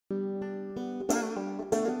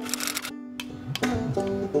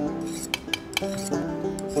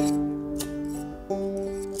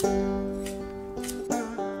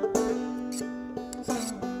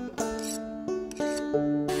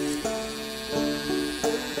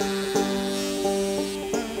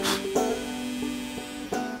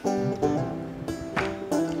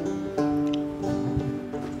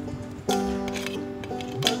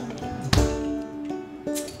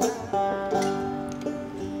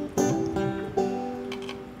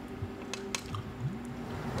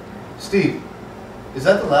Steve, is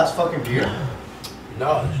that the last fucking beer?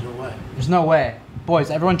 No, there's no way. There's no way.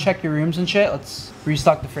 Boys, everyone check your rooms and shit. Let's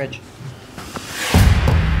restock the fridge.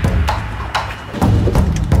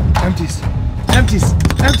 Empties. Empties.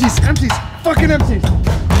 Empties. Empties. Fucking empties.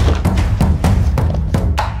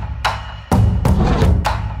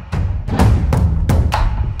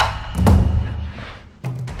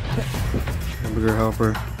 Hamburger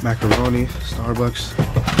helper, macaroni, Starbucks.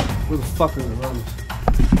 Where the fuck are the Ronas?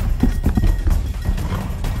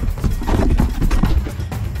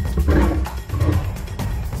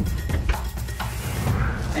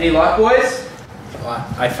 Any luck, boys?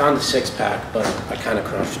 I found a 6-pack, but I kind of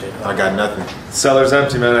crushed it. I got nothing. Cellar's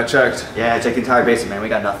empty, man. I checked. Yeah, check the entire basement, man. We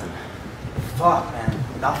got nothing. Fuck, man.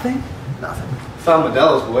 Nothing? Nothing. Found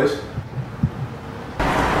Modelo's, boys.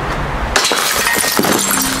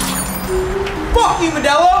 Fuck you,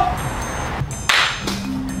 Modelo!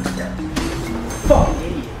 Fucking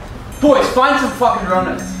idiot. Boys, find some fucking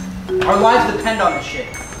Ronas. Our lives depend on this shit.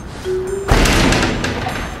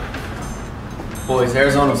 Boys,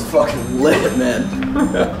 Arizona's fucking lit, man.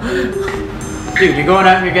 Dude, you're going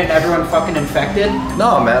out and you're getting everyone fucking infected?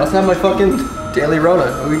 No, man. Let's have my fucking daily Rona.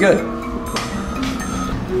 Are we good?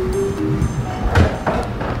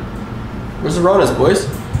 Where's the Ronas, boys?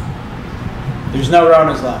 There's no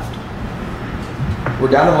Ronas left. We're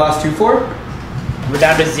down to the last 2-4? We're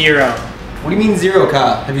down to 0. What do you mean 0,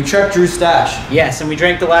 Kyle? Have you checked Drew's stash? Yes, and we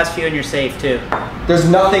drank the last few in your safe, too. There's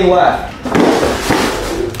nothing left.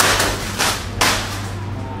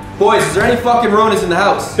 Boys, is there any fucking Ronas in the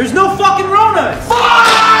house? There's no fucking Ronas! Fuck!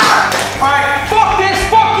 Alright, fuck this,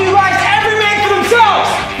 fuck you guys, every man for themselves!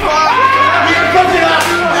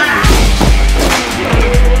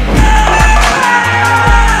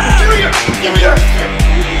 Give me your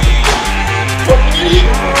fucking idiot!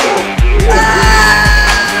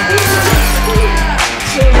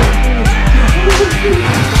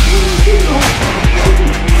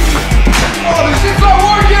 Oh, this shit's not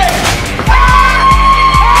working!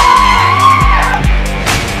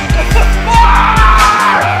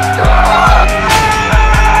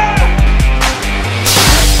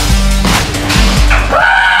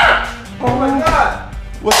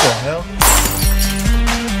 What the hell?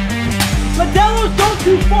 Modelo's don't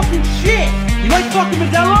do fucking shit! You like fucking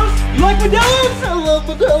Modelo's? You like Modelo's? I love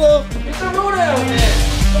Modelo! Get the Rona out, man!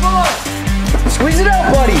 Come on! Squeeze it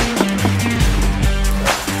out, buddy!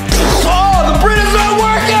 Oh, the Brita's not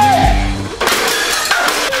working!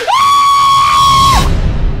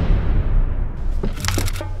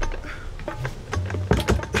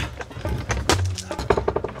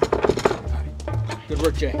 Good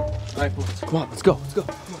work, Jay. Alright, boys. Come on, let's go, let's go.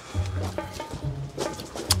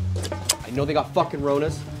 I know they got fucking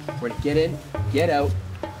Ronas. We're gonna get in, get out,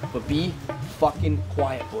 but be fucking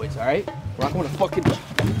quiet, boys, alright? We're not going to fucking... What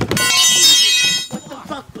the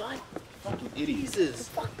fuck, bud? Fucking idiots. Jesus.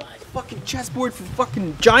 Fuck, bud. Fucking chessboard for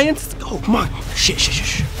fucking giants? Let's go, come on. Shit.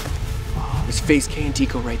 There's Face K and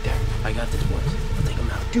Tico right there. I got this, boys. I'll take them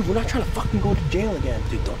out. Dude, we're not trying to fucking go to jail again.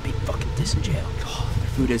 Dude, don't be fucking this in jail. Oh, their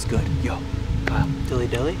food is good. Yo, Kyle. Dilly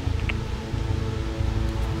dilly?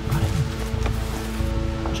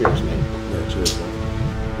 Cheers, man. Yeah, cheers, man.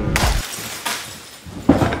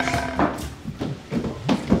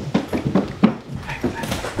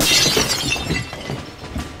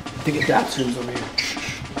 I think Adaptoon's over here.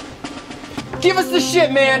 Give us the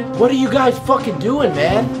shit, man! What are you guys fucking doing,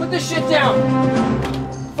 man? Put this shit down!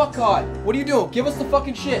 Fuck God. What are you doing? Give us the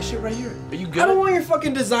fucking shit. Shit right here. Are you good? I don't want your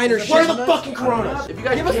fucking designer shit. Where's the fucking Coronas? If you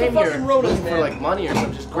guys Give us the came fucking here Ronas, looking man. for like money or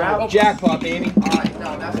something, just grab. Jackpot, baby. Alright,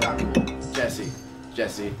 no, that's not cool.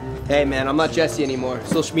 Jesse. Hey, man, I'm not Jesse anymore.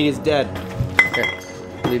 Social media's dead. Here,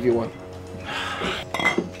 I'll leave you one.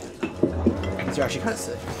 These are actually kind of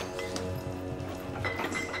sick.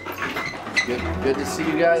 Good to see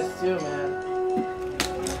you guys too, man.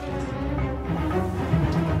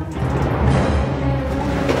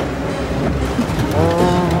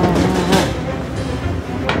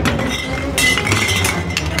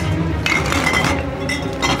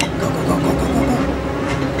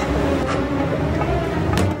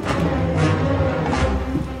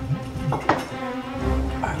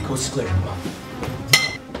 Coast is clear. Come on.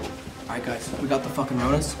 Alright, guys, we got the fucking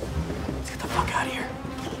Ronas. Let's get the fuck out of here.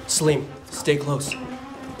 Salim, stay close.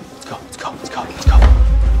 Let's go.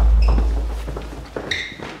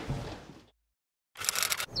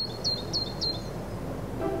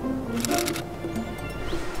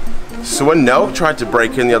 So when Nelk tried to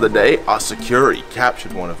break in the other day, our security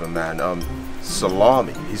captured one of them, man.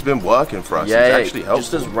 Salami. He's been working for us. Yeah, He's actually helpful.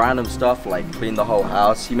 just does random stuff like clean the whole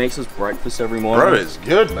house. He makes us breakfast every morning. Bro, it's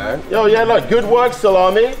good, man. Yo, yeah, look, good work,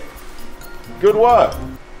 Salami. Good work.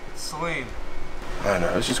 Salim. I don't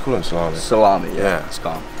know, let's just call him Salami. Salami, Yeah. It's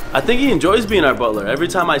calm. I think he enjoys being our butler. Every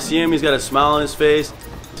time I see him, he's got a smile on his face.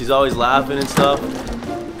 He's always laughing and stuff.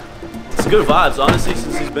 It's good vibes, honestly.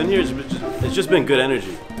 Since he's been here, it's just been good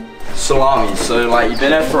energy. Salami, so like you've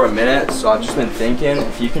been here for a minute, so I've just been thinking,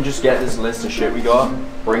 if you can just get this list of shit we got,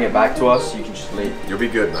 bring it back to us, you can just leave. You'll be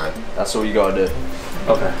good, man. That's all you gotta do.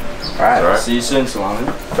 Okay. Alright, see you soon, Salami.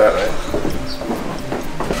 Bet, mate.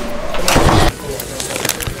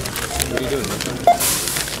 What are you doing?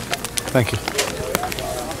 Thank you.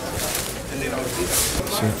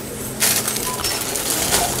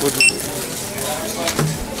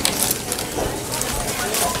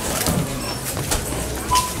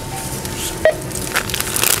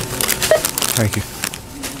 Thank you.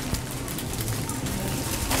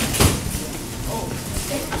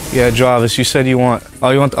 Yeah, Jarvis, you said you want. Oh,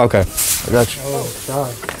 you want. Okay, I got you. Oh,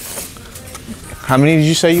 God. How many did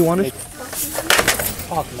you say you wanted?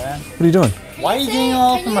 Fuck, man. What are you doing? Why are you getting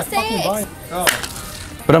all up in my fucking body? Oh.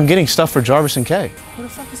 But I'm getting stuff for Jarvis and Kay. Who the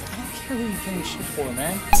fuck is. I don't care who you're getting shit for,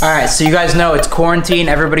 man. Alright, so you guys know it's quarantine,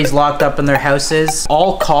 everybody's locked up in their houses.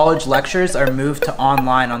 All college lectures are moved to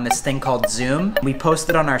online on this thing called Zoom. We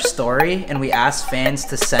posted on our story and we asked fans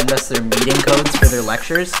to send us their meeting codes for their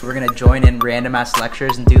lectures. We're gonna join in random ass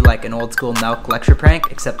lectures and do like an old school Nelk lecture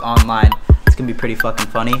prank, except online. It's gonna be pretty fucking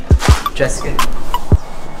funny. Jessica.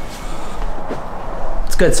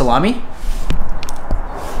 It's good, Salami?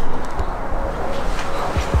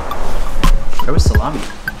 Where was Salami?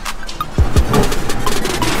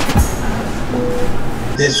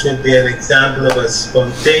 This will be an example of a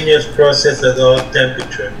spontaneous process at all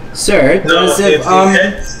temperature. Sir, Now,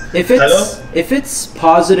 if it's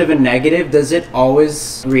positive and negative, does it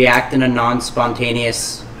always react in a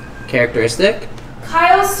non-spontaneous characteristic?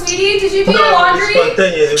 Kyle, sweetie, did you do your laundry? Shut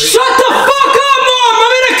the fuck up, Mom!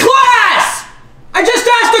 I'm in a class! I just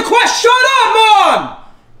asked a question. Shut up, Mom!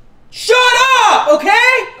 Shut up,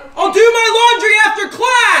 okay? I'll do my laundry after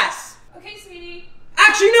class! Okay, sweetie.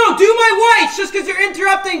 Actually, no, do my whites just because you're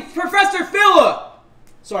interrupting Professor Phillip!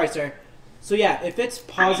 Sorry, sir. So yeah, if it's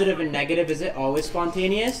positive and negative, is it always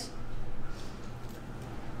spontaneous?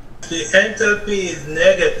 The enthalpy is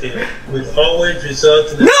negative, will always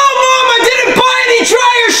result in No, Mom! I didn't buy any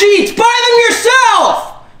dryer sheets! Buy them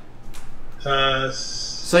yourself!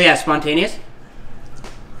 So yeah, spontaneous?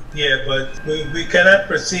 Yeah, but we cannot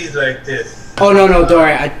proceed like this. Oh, no, don't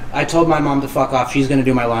worry. I told my mom to fuck off. She's gonna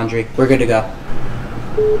do my laundry. We're good to go.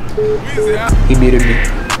 He muted me.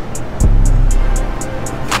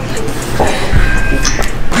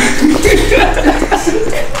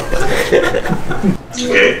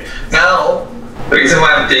 Okay. Now, the reason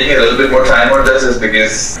why I'm taking a little bit more time on this is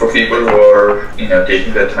because for people who are,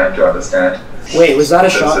 taking their time to understand. Wait, was that a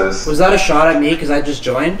shot? Was that a shot at me because I just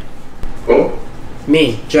joined? Who?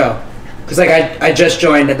 Me, Joe. Because like I just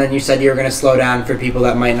joined and then you said you were gonna slow down for people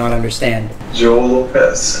that might not understand. Joe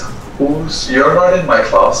Lopez. You're not in my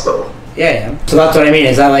class though. Yeah, I am. So that's what I mean.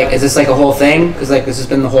 Is this like a whole thing? Because like this has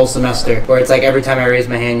been the whole semester where it's like every time I raise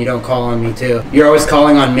my hand, you don't call on me too. You're always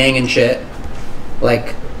calling on Ming and shit.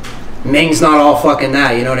 Like, Ming's not all fucking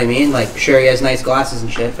that, you know what I mean? Like, sure, he has nice glasses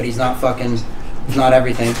and shit, but he's not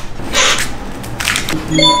everything.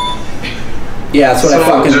 Yeah, that's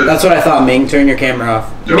what I thought, Ming. Turn your camera off.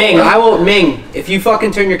 Ming, if you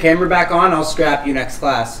fucking turn your camera back on, I'll scrap you next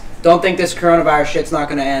class. Don't think this coronavirus shit's not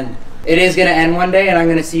gonna end. It is gonna end one day and I'm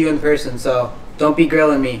gonna see you in person, so don't be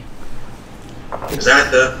grilling me. Does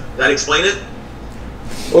that explain it?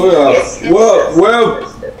 Oh yeah.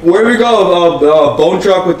 Where we got bone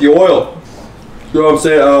truck with the oil? You know what I'm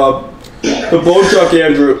saying? The bone truck,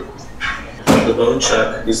 Andrew. The bone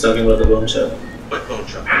chuck. He's talking about the bone chuck. What bone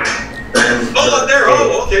chuck? Up there.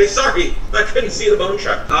 Oh, okay. Sorry, I couldn't see the bone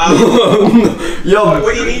chuck. Yo,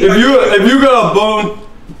 what do you mean? If you got a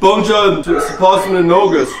bone chuck, it's possible in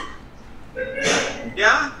Nogus.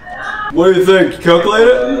 Yeah. What do you think? Calculate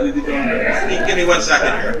it? Give me 1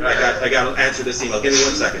 second here. I got to answer this email. Give me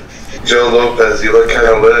 1 second. Joe Lopez, you look kind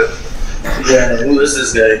of lit. Yeah, who is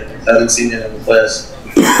this guy? I haven't seen him in the class.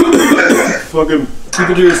 Fucking keep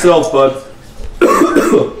it to yourself, bud.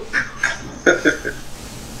 Oh,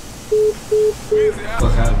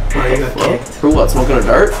 you got kicked? For what? Smoking a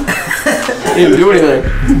dart? Didn't do anything.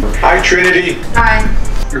 Hi, Trinity. Hi.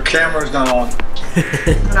 Your camera's not on.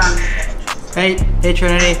 Hold on. Hey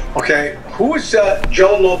Trinity. Okay. Who is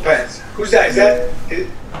Joe Lopez? Who's that? Is that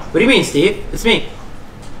What do you mean, Steve? It's me.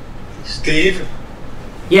 Steve?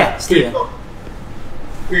 Yeah, Steven.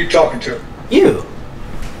 Who are you talking to? You.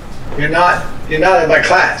 You're not in my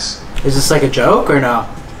class. Is this like a joke or no?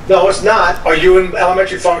 No, it's not. Are you in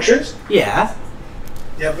elementary functions? Yeah.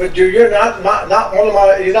 Yeah, but you're not one of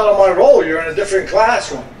my. You're not on my roll. You're in a different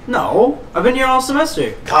classroom. No, I've been here all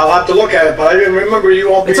semester. I'll have to look at it, but I didn't remember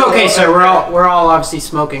you won't be. It's okay, sir. We're all obviously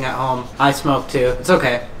smoking at home. I smoke too. It's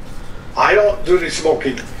okay. I don't do the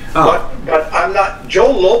smoking. Oh. But I'm not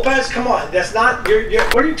Joe Lopez. Come on, that's not. You're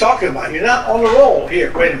what are you talking about? You're not on the roll.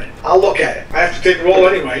 Here, wait a minute. I'll look at it. I have to take a roll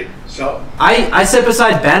anyway. So. I sit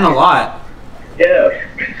beside Ben a lot. Yeah.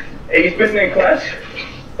 Hey, he's been in class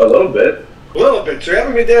a little bit. A little bit. So you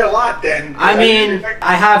haven't been there a lot then. I mean,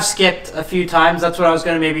 I have skipped a few times. That's what I was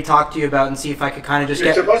going to maybe talk to you about and see if I could kind of just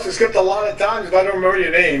You're supposed to skip a lot of times if I don't remember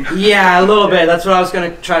your name. Yeah, a little bit. That's what I was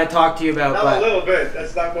going to try to talk to you about. Not but... a little bit.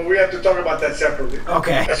 That's not. But we have to talk about that separately.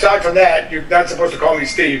 Okay. Aside from that, you're not supposed to call me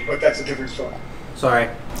Steve, but that's a different story. Sorry.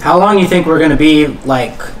 How long do you think we're going to be,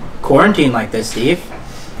 like, quarantined like this, Steve?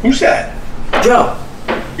 Who's that? Joe.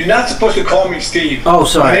 You're not supposed to call me Steve. Oh,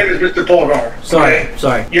 sorry. My name is Mr. Polgar. Sorry, okay?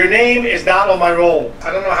 sorry. Your name is not on my roll. I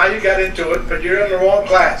don't know how you got into it, but you're in the wrong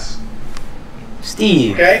class.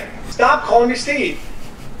 Steve. Okay? Stop calling me Steve.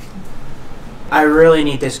 I really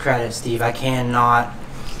need this credit, Steve. I cannot.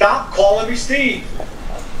 Stop calling me Steve.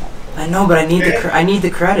 I know, but I need I need the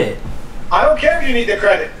credit. I don't care if you need the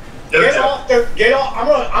credit. Get off.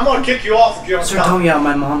 I'm gonna kick you off if you don't Sir, stop. don't yell.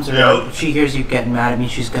 My mom's around. If she hears you getting mad at me,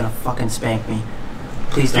 she's gonna fucking spank me.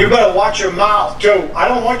 Please don't. You better watch your mouth too. I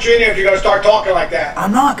don't want you in here if you're gonna start talking like that.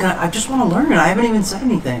 I'm not gonna. I just want to learn. I haven't even said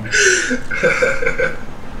anything.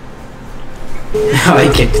 Oh, he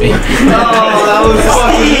kicked me. Oh, that was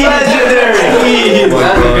fucking legendary.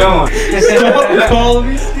 How's it going? Stop calling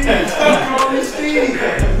me Steve. Stop calling me Steve.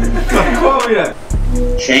 Stop calling me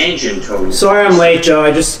that. Change in total. Sorry I'm late, Joe.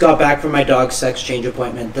 I just got back from my dog's sex change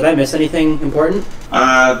appointment. Did I miss anything important?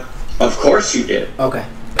 Of course you did. Okay.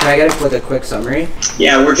 Can I get a quick summary?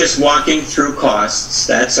 Yeah, we're just walking through costs,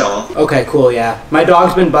 that's all. Okay, cool, yeah. My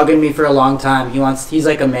dog's been bugging me for a long time. He's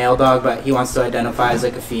like a male dog, but he wants to identify as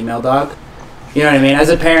like a female dog. You know what I mean? As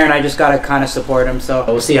a parent, I just gotta kind of support him, so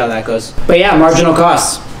we'll see how that goes. But yeah, marginal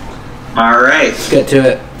costs. Alright. Let's get to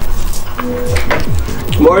it.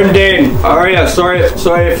 Morning, Dane. How are ya? Sorry if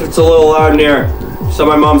it's a little loud in here. Just at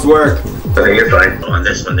my mom's work. Okay, you're fine. On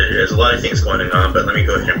this one, there's a lot of things going on, but let me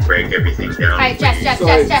go ahead and break everything down. Alright, Jess.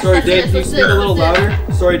 Sorry, Dane, can you speak a little louder?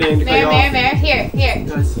 Sorry, Dane, to cut you off. Mayor, here.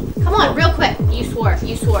 Guys. Come on, real quick. You swore.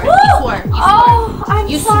 Oh, I'm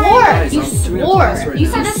You sorry. swore. Guys, You I'm doing a swore. class right You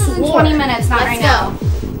now. said this is in 20 minutes, not right now.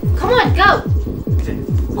 Come on, go.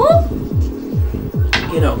 Whoop.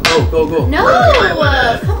 Get out. Go. No,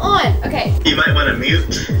 come on. Okay. You might want to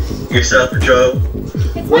mute yourself, Joe.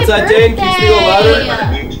 It's What's my that, Dane? Can you speak a little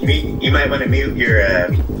louder? You might want to mute your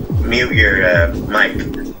mic.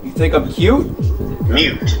 You think I'm cute?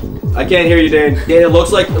 Mute. I can't hear you, Dane. Dane, it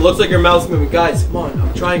looks like your mouth's moving. Guys, come on.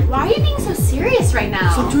 I'm trying. Why are you being so serious right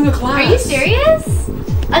now? I'm doing a class. Are you serious?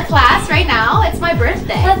 A class right now? It's my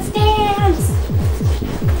birthday. Let's dance.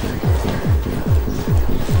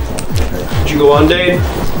 Did you go on, Dane?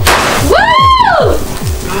 Woo!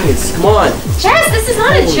 Guys, come on. Jess, this is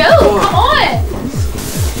not a joke. Come on.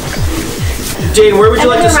 Dane, where would you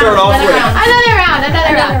like to start off with?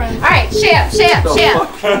 Another round. All right, share.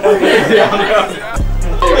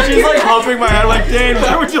 She's like humping my head like, Dane,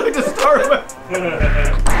 where would you like to start with?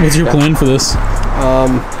 What's your plan for this?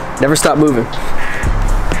 Never stop moving.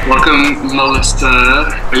 Welcome, Melissa.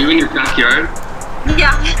 Are you in your backyard?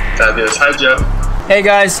 Yeah. Fabulous. Hi, Joe. Hey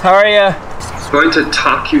guys, how are ya? I'm going to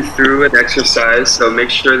talk you through an exercise, so make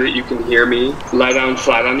sure that you can hear me. Lie down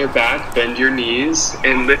flat on your back, bend your knees,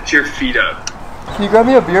 and lift your feet up. Can you grab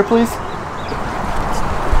me a beer, please?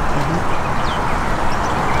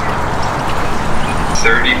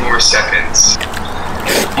 30 more seconds.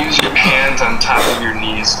 Use your hands on top of your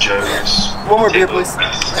knees, Joe. One more beer, please.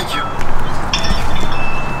 Thank you.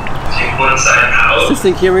 Take one side out. Is this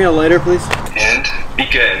thing hear me a lighter, please? And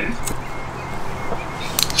begin.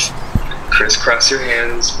 Crisscross your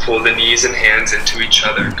hands, pull the knees and hands into each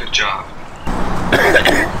other. Good job.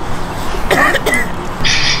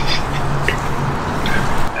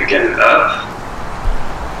 Again, up.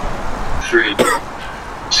 3,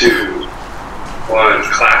 2, 1.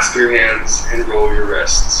 Clasp your hands and roll your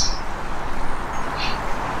wrists.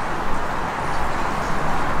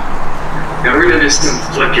 Now we're gonna do some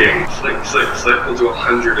flicking. Flick. We'll do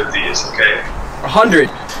 100 of these, okay? 100.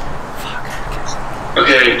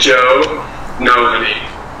 Okay, Joe. No, honey.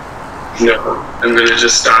 No. I'm gonna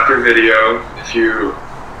just stop your video if you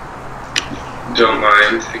don't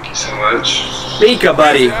mind. Thank you so much. Mika,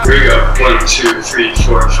 buddy. Here we go. 1, 2, 3,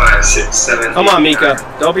 4, 5, 6, 7. Come on, Mika.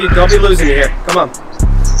 Don't be losing it here. Come on.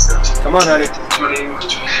 Come on, honey. 20, 21,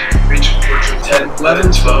 22, 23, 24, 25. 10,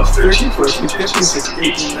 11, 12, 13, 14, 15, 16,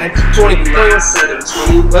 18, 19, 20, 21,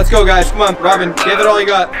 20. Let's go, guys. Come on, Robin. Give it all you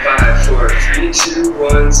got. 5, 4, 3, 2,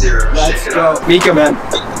 1, 0. Let's go. Mika, man.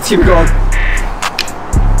 Let's keep it going.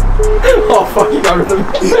 Oh, fuck, you got rhythm.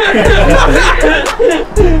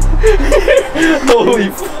 Holy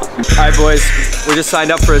fuck. Alright, boys. We just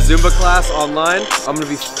signed up for a Zumba class online. I'm gonna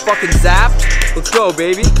be fucking zapped. Let's go,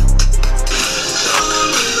 baby.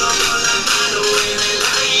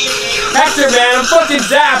 Hector, man, I'm fucking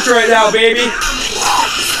zapped right now, baby.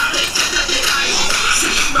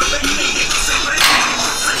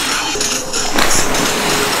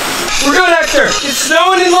 We're good, Hector. It's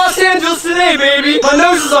snowing in Los Angeles today, baby. My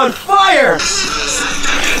nose is on fire. Let's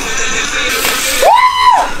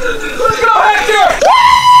go, Hector.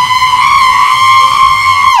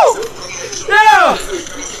 Now,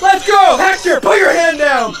 let's go, Hector. Put your hand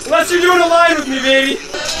down. Unless you're doing a line with me, baby.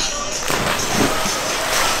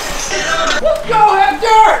 Let's go,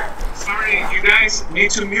 Hector! Sorry, you guys need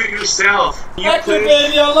to mute yourself. Hector,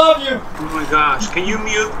 baby, I love you. Oh my gosh, can you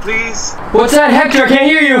mute, please? What's that, Hector? I can't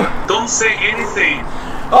hear you. Don't say anything.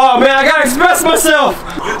 Oh, man, I gotta express myself.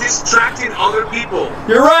 You're distracting other people.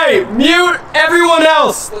 You're right. Mute everyone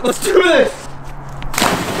else. Let's do this.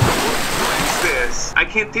 What is this? I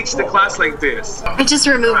can't teach the class like this. I just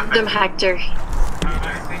removed them, Hector.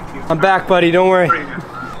 I'm back, buddy. Don't worry.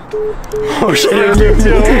 Oh shit!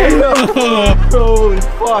 Holy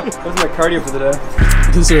fuck! That was my cardio for the day.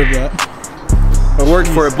 Deserve that. I worked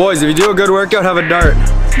for it, boys. If you do a good workout, have a dart.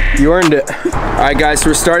 You earned it. All right, guys. So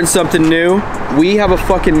we're starting something new. We have a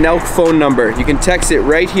fucking Nelk phone number. You can text it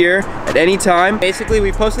right here at any time. Basically,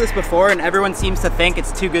 we posted this before and everyone seems to think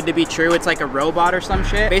it's too good to be true. It's like a robot or some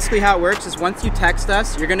shit. Basically how it works is once you text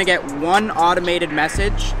us, you're gonna get one automated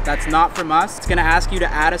message that's not from us. It's gonna ask you to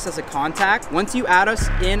add us as a contact. Once you add us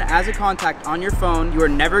in as a contact on your phone, you are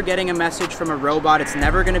never getting a message from a robot. It's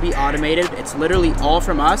never gonna be automated. It's literally all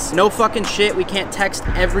from us. No fucking shit. We can't text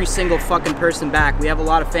every single fucking person back. We have a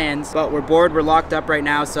lot of fans, but we're bored. We're locked up right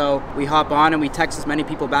now, so we hop on and we text as many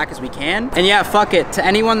people back as we can. And yeah, fuck it. To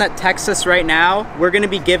anyone that texts us right now, we're gonna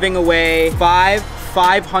be giving away 5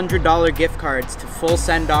 $500 gift cards to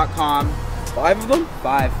fullsend.com. 5 of them?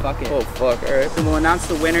 5, fuck it. Oh fuck, alright. And we'll announce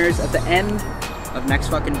the winners at the end of next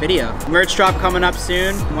fucking video. Merch drop coming up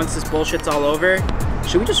soon, once this bullshit's all over.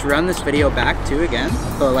 Should we just run this video back too again?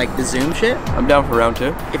 The Zoom shit? I'm down for round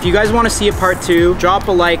 2. If you guys want to see a part 2, drop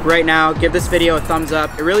a like right now. Give this video a thumbs up.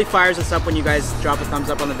 It really fires us up when you guys drop a thumbs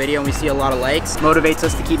up on the video and we see a lot of likes. Motivates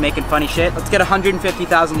us to keep making funny shit. Let's get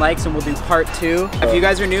 150,000 likes and we'll do part 2. If you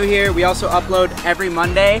guys are new here, we also upload every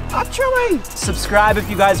Monday. I'm trying. Subscribe if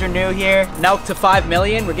you guys are new here. Nelk to 5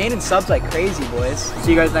 million. We're gaining subs like crazy, boys.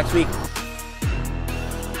 See you guys next week.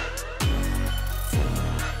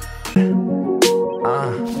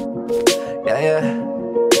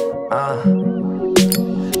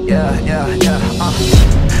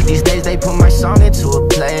 These days they put my song into a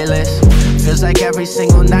playlist. Feels like every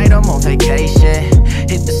single night I'm on vacation.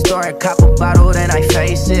 Hit the store and cop a bottle, then I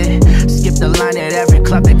face it. Skip the line at every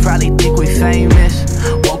club, they probably think we famous.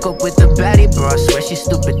 Woke up with the baddie, bro, I swear she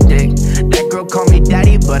stupid dick. That girl call me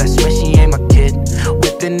daddy, but I swear she ain't my kid.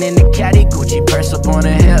 Whipping in the caddy, Gucci purse up on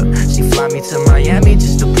her hip. She fly me to Miami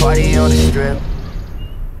just to party on the strip.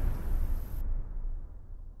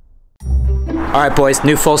 All right, boys,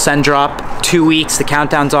 new Full Send drop. 2 weeks, the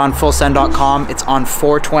countdown's on fullsend.com. It's on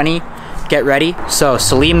 4/20. Get ready. So,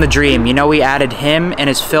 Salim the Dream, you know we added him and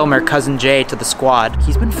his filmer, Cousin Jay, to the squad.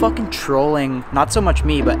 He's been fucking trolling, not so much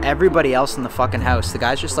me, but everybody else in the fucking house. The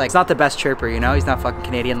guy's just like, he's not the best chirper, you know? He's not fucking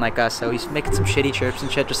Canadian like us, so he's making some shitty chirps and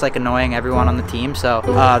shit, just like annoying everyone on the team. So,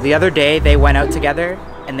 the other day, they went out together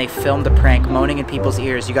and they filmed a prank moaning in people's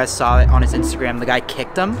ears. You guys saw it on his Instagram. The guy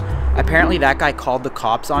kicked him. Apparently that guy called the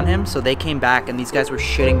cops on him, so they came back and these guys were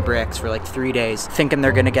shitting bricks for like 3 days, thinking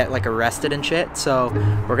they're gonna get like arrested and shit. So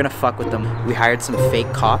we're gonna fuck with them. We hired some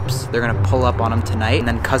fake cops. They're gonna pull up on him tonight, and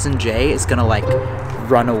then Cousin Jay is gonna like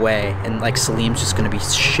run away, and like Salim's just gonna be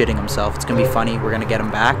shitting himself. It's gonna be funny. We're gonna get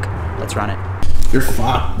him back. Let's run it. You're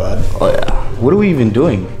fucked, bud. Oh yeah. What are we even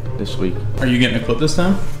doing this week? Are you getting a clip this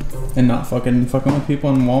time? And not fucking with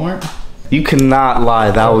people in Walmart? You cannot lie.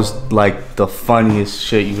 That was like the funniest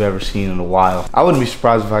shit you've ever seen in a while. I wouldn't be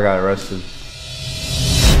surprised if I got arrested.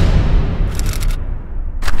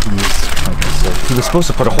 He was supposed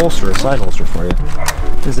to put a holster, a side holster for you.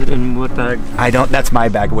 Is it in what bag? I don't, that's my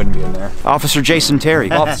bag, it wouldn't be in there. Officer Jason Terry.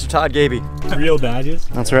 Officer Todd Gaby. Real badges?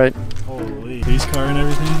 That's right. Holy. Police car and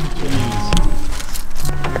everything?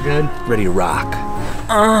 Jeez. You're good? Ready to rock.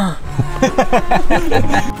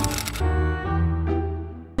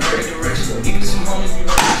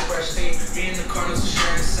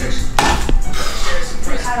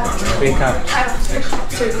 Wait, come. I don't know. The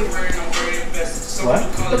cops are here. What?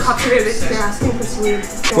 The cops are here. They're asking for Celine.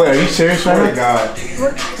 Wait, are you serious right now? God.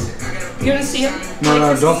 What? You wanna see him?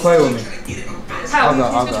 No, don't play with me. How? I'll go, You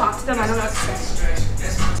I'll can go. talk to them. I don't know what to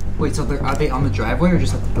say. Wait, so are they on the driveway or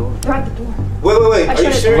just at the door? They're at the door. Wait. I Are you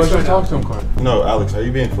should've- serious right Talk to now? him, Carl. No, Alex, are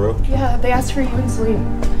you being for real? Yeah, they asked for you and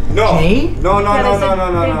Celine. No. Hey? No.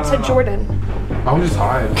 They said Jordan. I was just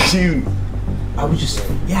high. Dude. I was just,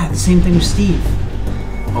 yeah, the same thing with Steve.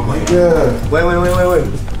 Oh my god. Wait.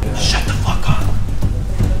 Shut the fuck up.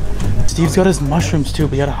 Steve's got his mushrooms too,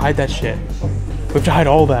 but you gotta hide that shit. We have to hide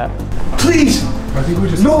all that. Please. I think we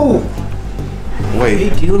just. No. What are you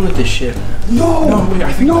dealing with this shit? No. Wait,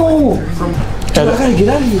 I think No. I gotta get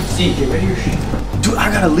out of here. Steve, get rid of your shit. Dude, I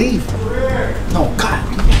gotta leave. No, God.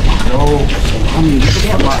 No.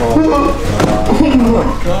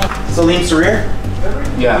 Salim Sarir?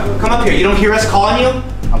 Yeah. Come up here. You don't hear us calling you?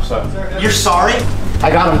 I'm sorry. You're sorry? I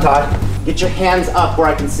got him, Todd. Get your hands up where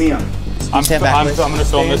I can see him. I'm gonna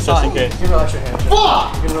film this just in case. You can relax your hands.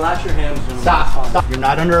 Fuck! You can relax your hands. Gentlemen. Stop. You're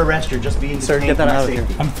not under arrest. You're just being Sir, detained get that for my out of here.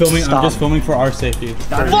 safety. I'm filming. Stop. I'm just filming for our safety.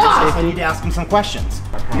 Not under your safety. I need to ask him some questions.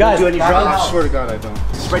 You guys, do any drugs? I swear to God, I don't.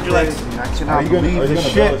 Spread your legs. Are you gonna believe this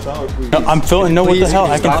shit? No, I'm filming. No, what the hell?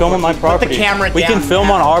 I can film on my property. camera We can down film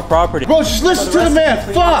now. on our property. Bro, just listen to the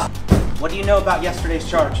man. Fuck. What do you know about yesterday's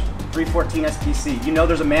charge? 314 SPC. You know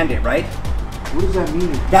there's a mandate, right? What does that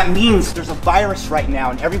mean? That means there's a virus right now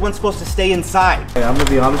and everyone's supposed to stay inside. Hey, I'm gonna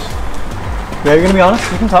be honest. Yeah, you're gonna be honest.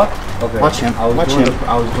 You can talk. Okay. Watch him. I was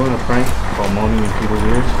doing a prank about moaning in people's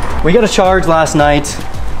ears. We got a charge last night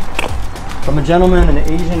from a gentleman, an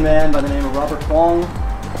Asian man by the name of Robert Kwong,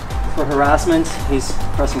 for harassment. He's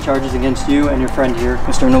pressing charges against you and your friend here,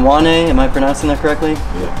 Mr. Nwane. Am I pronouncing that correctly?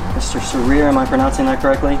 Yeah. Mr. Sarir, am I pronouncing that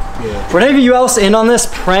correctly? Yeah. Were any of you else in on this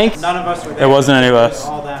prank? None of us were there. It wasn't any of us.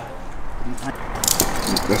 All that.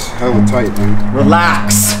 That's hella tight, man.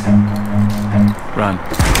 Relax. Run.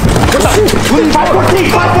 What the? 514!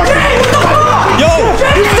 514! Yo!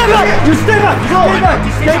 You stay back! You stay back! Stay back!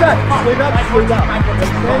 Stay back! Stay back! Stay back!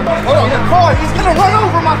 Hold on, the car! He's gonna run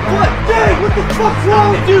over my foot! Dang, what the fuck's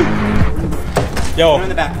wrong with you? Yo. Put him in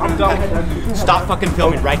the back. Put him in the back. Stop fucking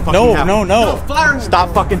filming right fucking now. No.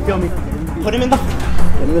 Stop fucking filming. Put him in the...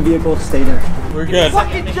 Get in the vehicle, stay there. We're good.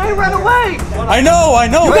 Fucking Jay ran away! I know.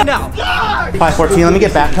 Right now! 514, let me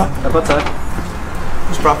get back. Step outside.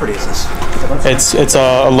 Whose property is this? It's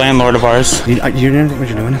a landlord of ours. You know what you're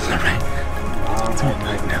doing? Is that right?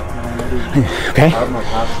 Okay? Let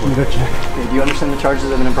me go check. Okay, do you understand the charges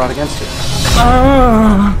that have been brought against you?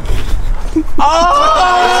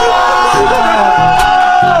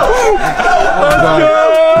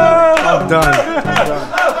 I'm done.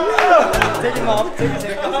 Take him off. Take his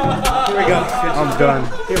haircut. Here we go. I'm done.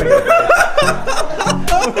 Here we go.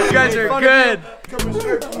 You guys are good.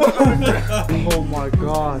 Oh my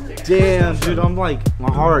god. Damn, dude, I'm like,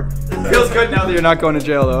 my heart. Feels good now that you're not going to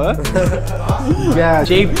jail though, huh? Yeah.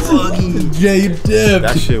 Jay Boogie. Jay Dip.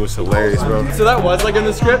 That shit was hilarious, bro. So that was like in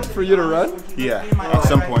the script for you to run? Yeah, at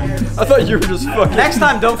some point. I thought you were just fucking... Next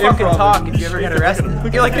time, don't fucking talk if you ever get arrested.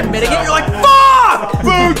 You're like admitting it, you're like, fuck!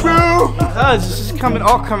 Fuck, bro! It's just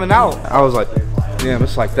all coming out. I was like, damn,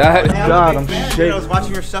 it's like that. God, I'm I shaking. was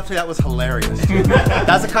watching your stuff today. That was hilarious.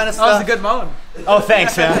 That's the kind of stuff. That was a good moan. Oh,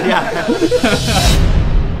 thanks, man. Yeah.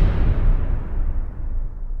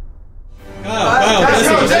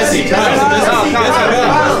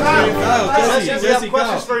 Jesse,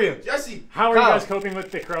 questions for you. Jesse, how are you guys coping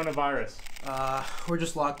with the coronavirus? We're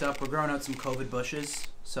just locked up. We're growing out some COVID bushes,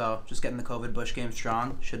 so just getting the COVID bush game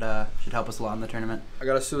strong should help us a lot in the tournament. I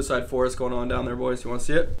got a suicide forest going on down there, boys. You want to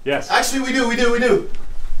see it? Yes. Actually, we do.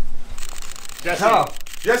 Jesse.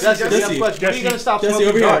 Jesse, when are you gonna stop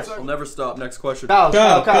smoking darts? I'll never stop. Next question. Which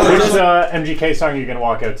MGK song are you gonna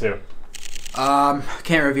walk out to?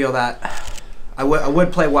 Can't reveal that. I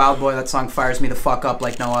would play Wild Boy. That song fires me the fuck up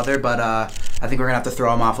like no other, but I think we're gonna have to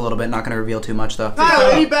throw him off a little bit. Not gonna reveal too much though.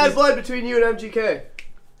 Kyle, any bad blood between you and MGK?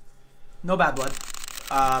 No bad blood.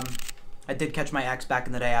 I did catch my ex back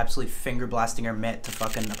in the day absolutely finger blasting her mitt to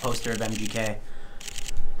fucking a poster of MGK.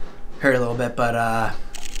 Hurt a little bit, but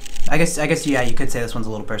I guess yeah, you could say this one's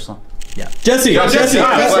a little personal. Yeah. Jesse, what's your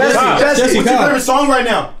favorite song right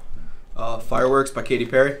now? Fireworks by Katy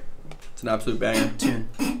Perry. It's an absolute banger. Tune.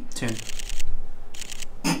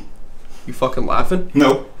 You fucking laughing?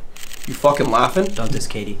 No. You fucking laughing? Don't diss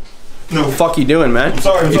Katy. No. What the fuck you doing, man? I'm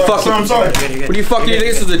sorry. I'm sorry. What do you fucking think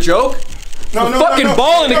this is a joke? No. Fucking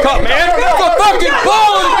ball in the cup, man! Put the fucking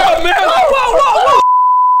ball in the cup, man! Whoa!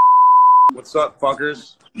 What's up,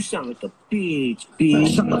 fuckers? You sound like a bitch.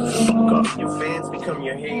 Shut the fuck up. Your fans become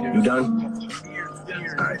your haters. You done?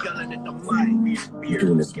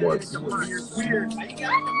 Doing this once.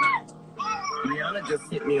 Rihanna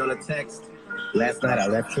just hit me on a text. Last night I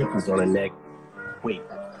left trinkets on her neck. Wait,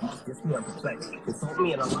 just me, I'm perplexed. Consult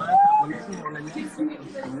me in a line.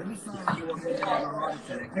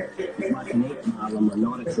 Watching 8 Mile on my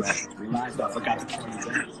Nordic track. Realized I forgot to call you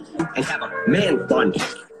back. And have a man bun.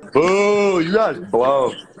 Boo, you guys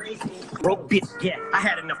blow. Broke bitch, yeah. I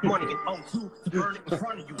had enough money in 02 to burn it in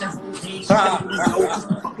front of you.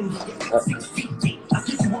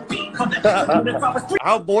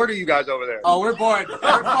 How bored are you guys over there? Oh, we're bored. We're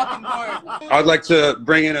fucking bored. I'd like to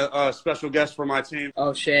bring in a special guest for my team.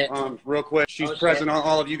 Oh shit. Real quick. She's present on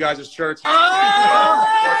all of you guys' shirts. Oh!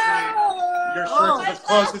 Your shirt's as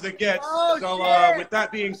close as it gets. So with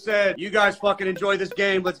that being said, you guys fucking enjoy this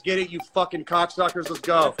game. Let's get it, you fucking cocksuckers. Let's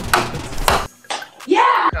go.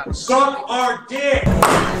 Yeah! Suck our dick!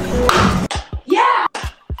 Yeah!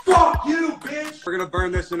 Fuck you, bitch! We're gonna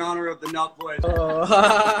burn this in honor of the Nelk boys.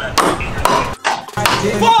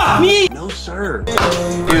 Fuck me! No, sir.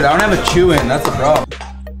 Dude, I don't have a chew in. That's the problem.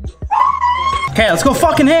 Okay, let's go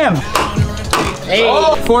fucking ham. Hey,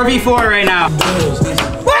 4v4 right now.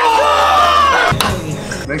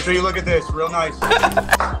 Make sure you look at this, real nice.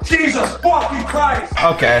 Jesus fucking Christ!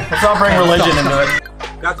 Okay, let's all bring religion into it.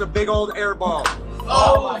 That's a big old air ball.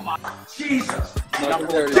 Oh my Jesus!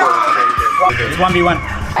 It's 1v1.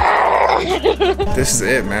 This is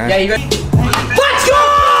it, man. Yeah, you got. Let's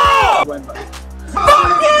go!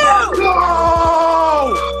 Fuck you! No!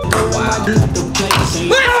 Let's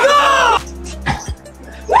go!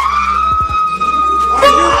 Are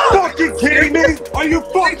you fucking kidding me? Are you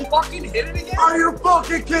fucking hit it again? Are you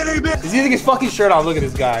fucking kidding me? He's using his fucking shirt off. Look at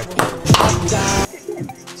this guy.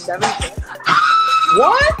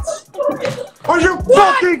 What? Are you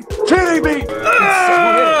fucking kidding me?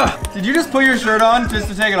 Did you just put your shirt on just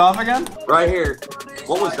to take it off again? Right here.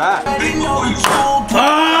 What was that? Rack him up!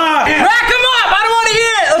 I don't want to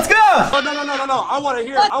hear it! Let's go! Oh, no. I want to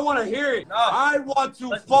hear it. I want to hear it. I want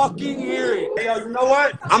to fucking hear it. Hey, yo, you know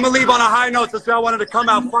what? I'm going to leave on a high note to say I wanted to come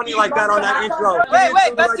out funny like that on that intro.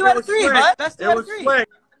 Wait, best 2 out of 3, bud. Best 2 out of 3. Slick.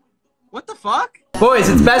 What the fuck? Boys,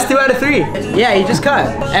 it's best 2 out of 3. Yeah, you just cut.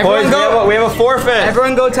 Everyone Boys, we have a forfeit.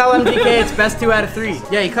 Everyone go tell MGK it's best 2 out of 3.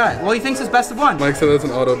 Yeah, he cut. Well, he thinks it's best of 1. Mike said that's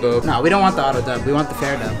an auto dub. No, we don't want the auto dub. We want the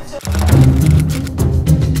fair dub.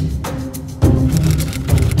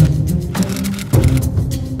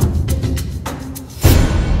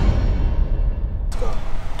 Let's go.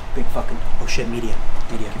 Big fucking. Oh shit, media.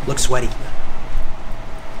 Look sweaty.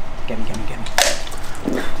 Get me.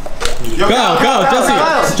 Go,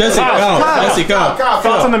 Jesse, go.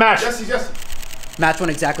 Thoughts on the match? Jesse. Match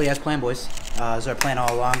went exactly as planned, boys. It was our plan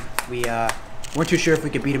all along. We weren't too sure if we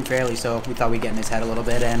could beat him fairly, so we thought we'd get in his head a little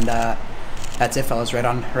bit, and that's it, fellas. Right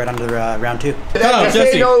on to round 2.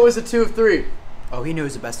 Jesse know it was a 2 of 3. Oh, he knew it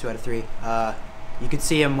was the best 2 out of 3. You could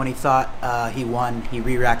see him when he thought he won. He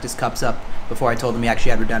re-racked his cups up before I told him he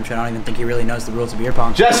actually had redemption. I don't even think he really knows the rules of beer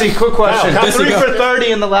pong. Jesse, quick question. Jesse, 3 go. for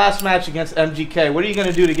 30 in the last match against MGK. What are you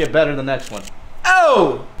gonna do to get better the next one?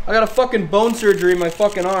 Oh! I got a fucking bone surgery in my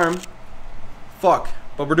fucking arm. Fuck.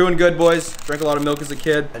 But we're doing good, boys. Drank a lot of milk as a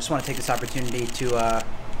kid. I just want to take this opportunity to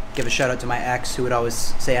give a shout out to my ex, who would always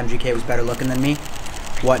say MGK was better looking than me.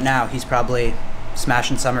 What now? He's probably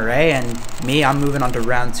smashing Summer Rae, and me, I'm moving on to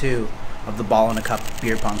round 2 of the ball in a cup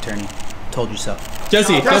beer pong tourney. Told you so.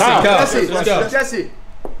 Jesse, go. Let's go. Jesse.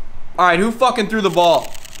 All right, who fucking threw the ball?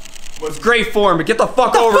 It was great form, but get the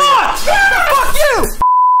fuck over here. Fuck you!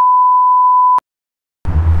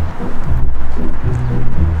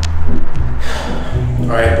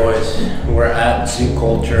 Alright boys, we're at Zoo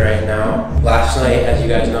Culture right now. Last night, as you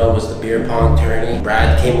guys know, was the beer pong tourney.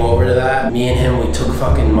 Brad came over to that. Me and him, we took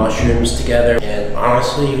fucking mushrooms together, and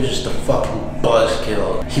honestly, he was just a fucking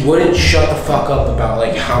buzzkill. He wouldn't shut the fuck up about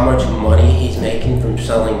like how much money he's making from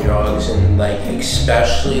selling drugs, and like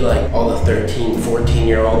especially like all the 13,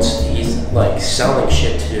 14-year-olds he's like selling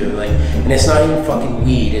shit to, like, and it's not even fucking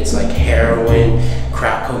weed, it's like heroin,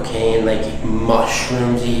 crack cocaine, like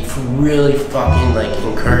mushrooms. He really fucking like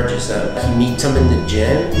encourages them. He meets them in the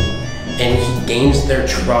gym and he gains their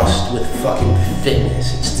trust with fucking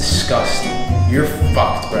fitness. It's disgusting. You're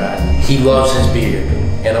fucked, Brad. He loves his beard,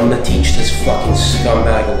 and I'm gonna teach this fucking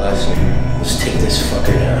scumbag a lesson. Let's take this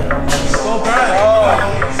fucker down. Go, Brad.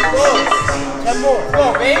 Let's go. 10 more.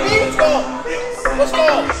 Go, baby. Let's go. Let's go.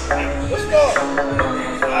 Let's go.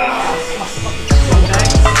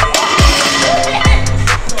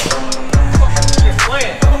 You're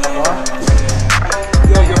playing.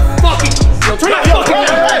 Yo, you're fucking. Yo, turn that fucking.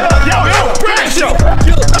 Yo, Brad, show.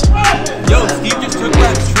 Yo, Steve just took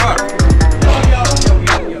Brad's truck.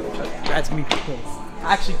 Brad's gonna be pissed. I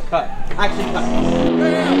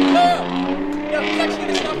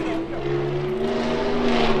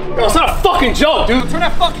Bro, it's not a fucking joke, dude. Turn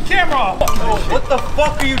that fucking camera off. Oh, what the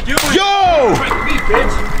fuck are you doing? Yo! Break me,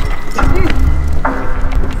 bitch.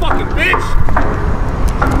 Fucking bitch.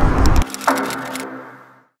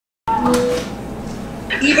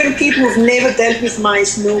 Even people who've never dealt with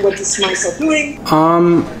mice know what these mice are doing.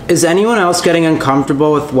 Is anyone else getting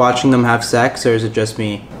uncomfortable with watching them have sex, or is it just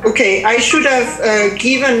me? Okay, I should have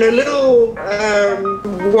given a little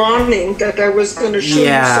warning that I was going to show you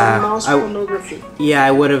some mouse pornography. Yeah,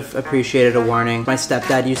 I would have appreciated a warning. My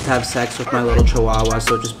stepdad used to have sex with my little chihuahua,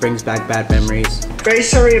 so it just brings back bad memories. Very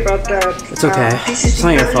sorry about that. It's okay. This is It's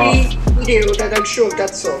not your fault. video that I'll show,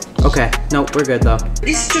 that's all. Okay, nope, we're good though.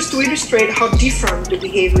 This is just to illustrate how different the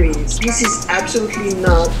behavior is. This is absolutely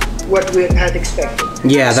not what we had expected.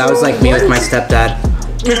 Yeah, that was like me with my stepdad.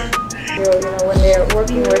 You know, when they're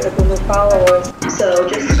working with a group of followers. So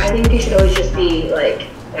I think you should always just be like,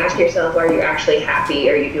 ask yourself, are you actually happy?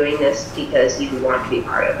 Are you doing this because you want to be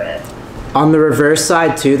part of it? On the reverse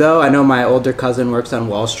side too though, I know my older cousin works on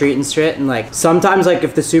Wall Street and shit, and like sometimes like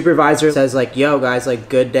if the supervisor says like, yo guys, like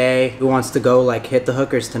good day, who wants to go like hit the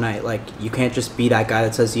hookers tonight, like you can't just be that guy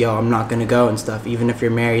that says, yo, I'm not gonna go and stuff. Even if you're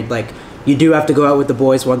married, like you do have to go out with the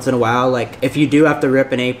boys once in a while. Like if you do have to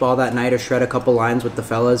rip an 8-ball that night or shred a couple lines with the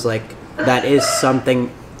fellas, like that is something.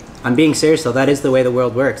 I'm being serious though, that is the way the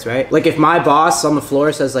world works, right? Like if my boss on the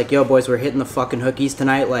floor says like, yo boys, we're hitting the fucking hookies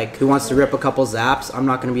tonight, like who wants to rip a couple zaps, I'm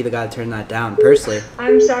not gonna be the guy to turn that down, personally.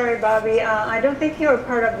 I'm sorry, Bobby. I don't think you're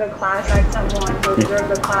part of the class. I'm someone who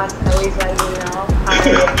observed the class and always let you know.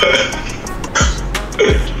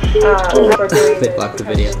 For doing They blocked the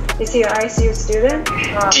video. Is he an ICU student?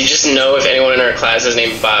 Do you just know if anyone in our class is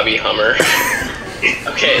named Bobby Hummer?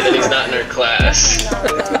 Okay, then he's not in our class.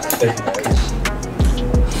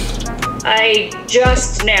 I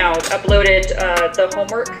just now uploaded the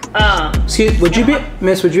homework. Excuse, would you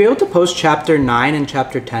be able to post chapter 9 and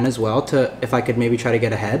chapter 10 as well, to if I could maybe try to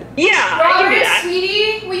get ahead? Yeah, I can do that.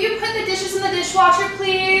 Sweetie, will you put the dishes in the dishwasher,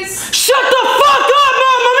 please? Shut the fuck up,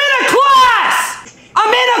 Mom! I'm in a class!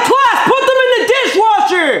 I'm in a class! Put them in the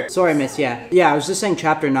dishwasher! Sorry, miss, yeah. Yeah, I was just saying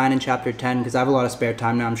chapter 9 and chapter 10, because I have a lot of spare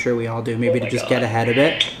time now, I'm sure we all do. Maybe to just get ahead of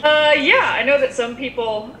it. Yeah, I know that some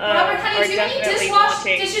people Robert, honey, are do you need definitely dishwash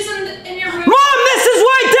wanting... dishes in your room? Mom, this is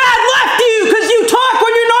why Dad left you! Because you talk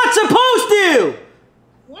when you're not supposed to!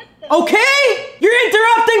 Okay? You're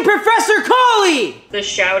interrupting Professor Colley! The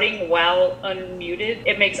shouting while unmuted,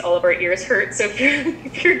 it makes all of our ears hurt, so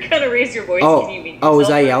if you're gonna raise your voice, can you mute yourself? Was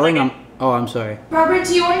I yelling? I'm sorry. Robert,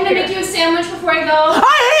 do you want me to make you a sandwich before I go?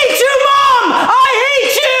 I hate you, Mom! I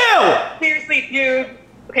hate you! Seriously, dude.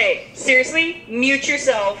 Okay, seriously, mute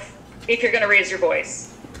yourself if you're gonna raise your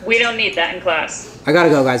voice. We don't need that in class. I gotta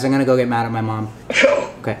go, guys. I'm gonna go get mad at my mom.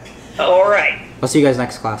 Okay. Alright. I'll see you guys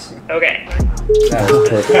next class. Okay. That was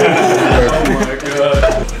perfect. I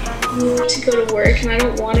want to go to work, and I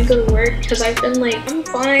don't want to go to work because I've been like, I'm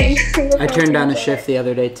fine. I turned down a shift the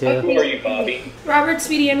other day too. Who are you, Bobby? Robert,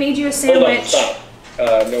 sweetie, I made you a Hold on, sandwich. stop.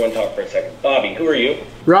 No one talk for a second. Bobby, who are you?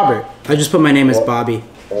 Robert. I just put my name as Bobby.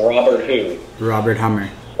 Robert who? Robert Hummer.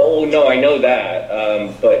 Oh, no, I know that.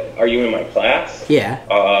 But are you in my class? Yeah.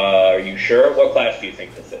 Are you sure? What class do you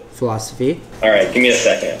think this is? Philosophy. All right, give me a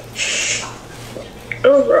second.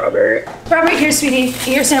 Oh, Robert. Robert, here, sweetie.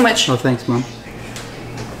 Eat your sandwich. Oh, thanks, Mom.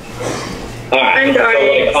 Alright, so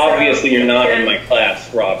like, obviously you're not in my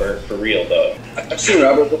class, Robert, for real though. I've seen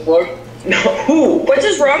Robert before. No, who? What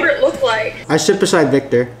does Robert look like? I sit beside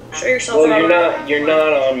Victor. Show yourself, Well, Robert. you're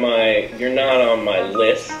not on my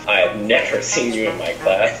list. I've never seen you in my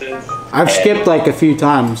classes. I've skipped like a few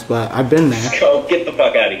times, but I've been there. Go get the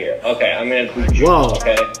fuck out of here. Okay, I'm gonna boot you. Whoa.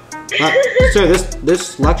 Okay. Sir,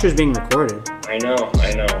 this lecture's being recorded. I know.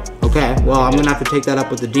 Okay, well, I'm gonna have to take that up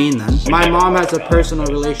with the dean then. My mom has a personal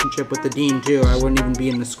relationship with the dean too, or I wouldn't even be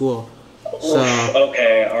in the school. So,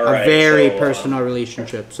 okay, alright. A very personal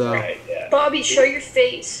relationship, so. Right, yeah. Bobby, show your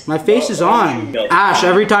face. My face is on. Ash,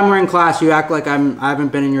 every time we're in class, you act like I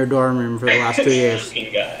haven't been in your dorm room for the last 2 years.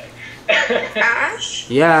 Ash?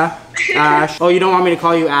 Yeah, Ash. Oh, you don't want me to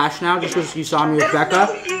call you Ash now just because you saw me with Becca?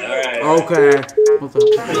 Alright. Okay.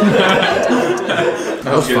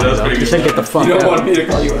 That was fun though. You should get the fuck out. You don't want me to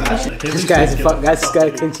call you Ash. This guy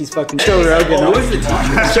thinks he's fucking Joe Rogan. Oh, what is it?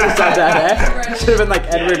 Should have said that, eh? Should have been like,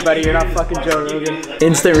 Edward, buddy, you're not fucking Joe Rogan.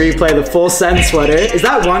 Instant replay, the full send sweater. Is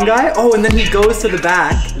that one guy? Oh, and then he goes to the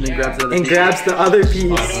back and then grabs the other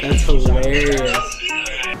piece. That's hilarious.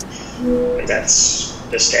 That's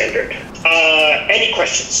the standard. Any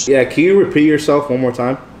questions? Yeah, can you repeat yourself one more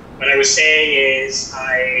time? What I was saying is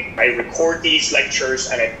I record these lectures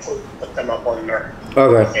and I put them up on our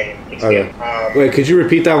Okay. Wait, could you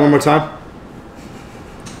repeat that one more time?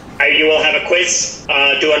 I You will have a quiz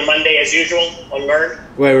due on Monday as usual on Learn.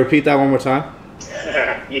 Wait, repeat that one more time.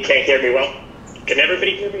 You can't hear me well. Can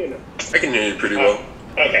everybody hear me or no? I can hear you pretty well.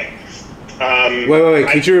 Okay. Wait.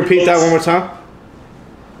 Could you repeat that one more time?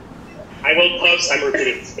 I will post. I'm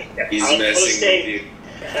repeating. He's messing with you.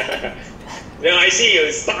 No, I see you.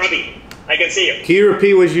 It's Bobby. I can see you. Can you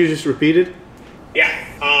repeat what you just repeated? Yeah.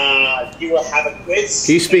 You will have a quiz.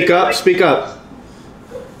 Can you speak up? Speak up.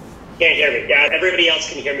 Can't hear me. Yeah, everybody else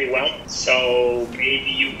can hear me well. So maybe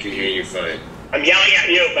you can hear you fine. I'm yelling at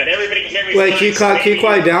you, but everybody can hear me Wait, fine. can you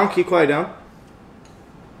quiet down? Can you quiet down?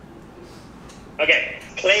 Okay.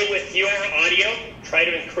 Play with your audio. Try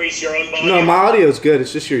to increase your own volume. No, my audio is good.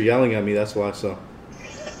 It's just you're yelling at me. That's why. So.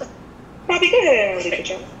 Bobby, go ahead. Good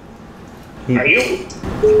job. Are you?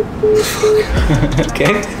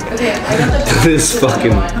 Okay. Okay, I got the This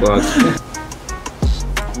fucking fuck.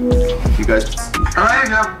 You guys.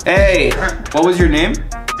 Hi, Hey, what was your name?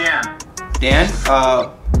 Dan. Dan?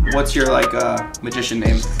 What's your magician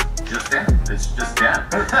name? Just Dan. It's just Dan.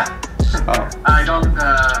 Oh. I don't.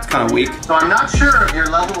 It's kind of weak. So I'm not sure of your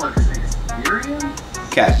level of experience.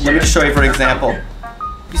 Okay, let me just show you for an example.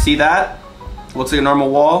 You see that? Looks like a normal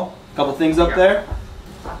wall. A couple things up there.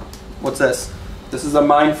 What's this? This is a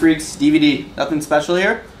Mind Freaks DVD. Nothing special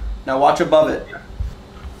here. Now watch above it.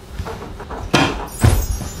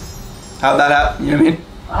 How'd that happen? You know what I mean?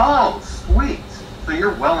 Oh, sweet. So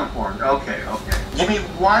you're well informed. Okay. Give me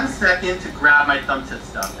 1 second to grab my thumb tip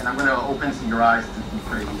stuff, and I'm going to open some your eyes to some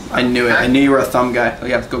crazy stuff. I knew it. I knew you were a thumb guy. Oh,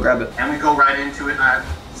 you have to go grab it. And we go right into it, and I have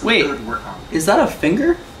some Wait, good work on. is that a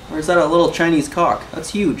finger? Or is that a little Chinese cock?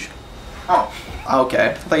 That's huge. Oh. Okay.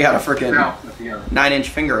 I thought you had a freaking 9-inch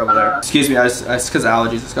finger over there. Excuse me, it's because of allergies.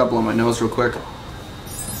 I just got to blow my nose real quick.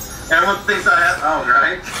 Everyone thinks I have,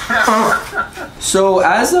 right? So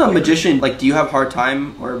as a magician, do you have hard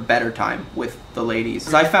time or better time with the ladies?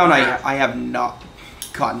 Because I found I have not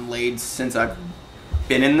gotten laid since I've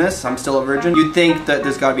been in this. I'm still a virgin. You'd think that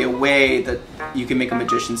there's got to be a way that you can make a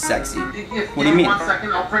magician sexy. What do you mean? 1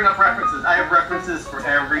 second, I'll bring up references. I have references for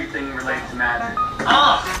everything related to magic.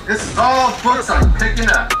 This is all books I'm picking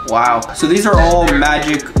up. Wow. So these are all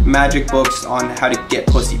magic books on how to get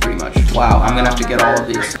pussy, pretty much. Wow. I'm gonna have to get all of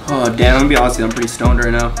these. Oh, Dan, I'm gonna be honest with you. I'm pretty stoned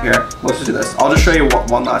right now. Here, let's just do this. I'll just show you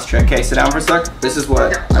one last trick. Okay, sit down for a sec. This is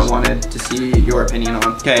what I wanted to see your opinion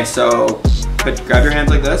on. Okay, so grab your hands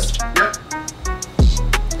like this. Yep.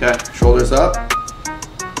 Okay, shoulders up.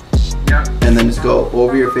 Yep. And then just go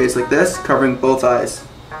over your face like this, covering both eyes.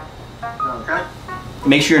 Okay.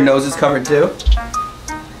 Make sure your nose is covered too.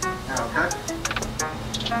 Okay.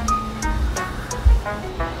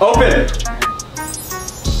 Open!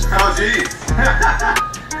 Oh, jeez.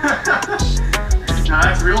 Now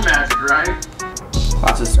that's real magic, right?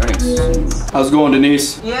 Class is starting soon. How's it going,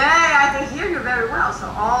 Denise? Yeah, I can hear you very well, so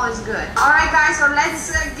all is good. All right, guys, so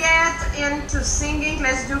let's get into singing.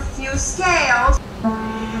 Let's do a few scales.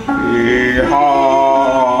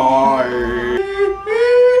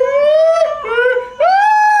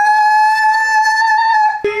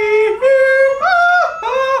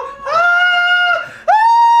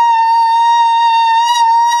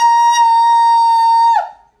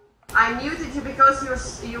 I muted you because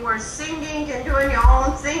you were singing and doing your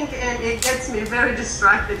own thing, and it gets me very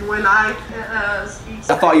distracted when I speak.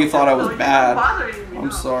 I thought you thought I was bad. Bothering me, I'm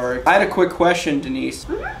sorry. I had a quick question, Denise.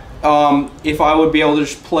 If I would be able to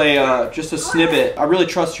just play just a snippet. I really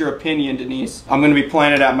trust your opinion, Denise. I'm going to be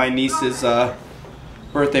playing it at my niece's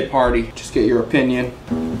birthday party. Just get your opinion.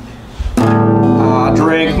 I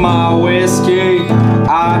drink my whiskey,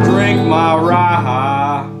 I drink my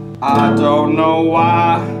rye. I don't know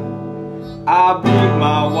why I beat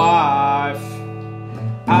my wife.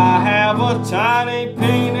 I have a tiny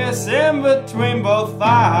penis in between both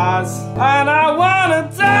thighs, and I wanna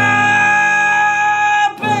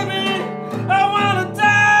die, baby. I wanna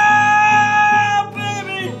die,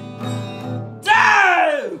 baby.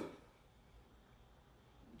 Die!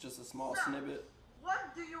 Just a small snippet.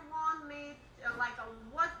 What do you want me,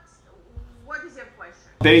 what is your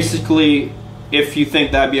question? Basically, if you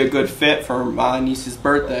think that'd be a good fit for my niece's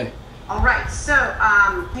birthday. Alright, so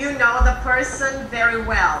you know the person very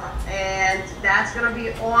well, and that's gonna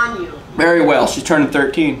be on you. Very well, she's turning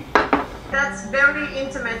 13. That's very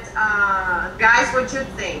intimate. Guys, what you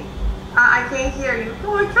think? I can't hear you.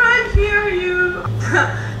 Oh, I can't hear you.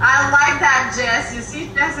 I like that, Jess. You see,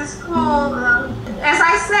 Jess is cool. As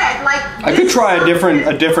I said, I could try a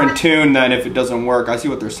different tune then if it doesn't work. I see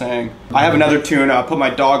what they're saying. I have another tune. I'll put my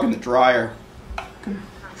dog in the dryer.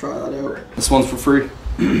 Try that out. This one's for free.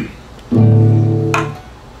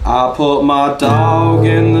 I put my dog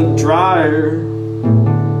in the dryer,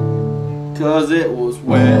 'cause it was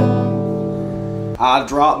wet. I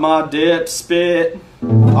dropped my dip spit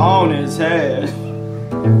on his head.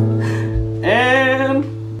 And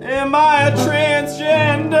am I a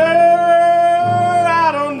transgender?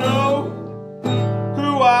 I don't know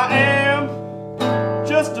who I am.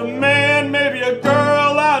 Just a man, maybe a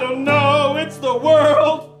girl, I don't know. It's the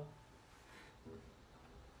world.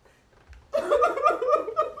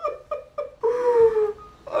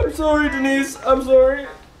 I'm sorry, Denise. I'm sorry.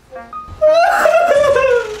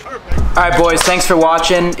 Alright boys, thanks for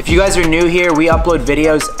watching. If you guys are new here, we upload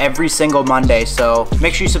videos every single Monday, so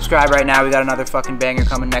make sure you subscribe right now. We got another fucking banger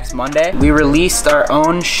coming next Monday. We released our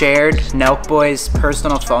own shared Nelk Boys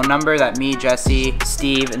personal phone number that me, Jesse,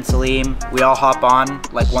 Steve, and Salim, we all hop on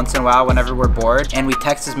like once in a while whenever we're bored, and we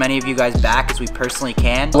text as many of you guys back as we personally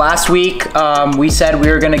can. Last week, we said we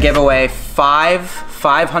were gonna give away five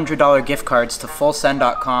 $500 gift cards to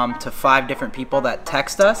fullsend.com to 5 different people that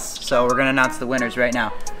text us. So we're gonna announce the winners right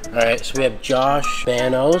now. All right, so we have Josh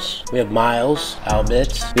Banos, we have Miles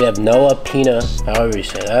Albitz, we have Noah Pina, however you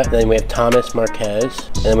say that, and then we have Thomas Marquez,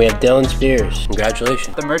 and then we have Dylan Spears.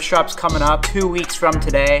 Congratulations. The merch drop's coming up 2 weeks from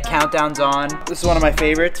today. Countdown's on. This is one of my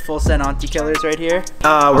favorites, Full Send Auntie Killers right here.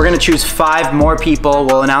 We're gonna choose 5 more people.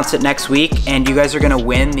 We'll announce it next week, and you guys are gonna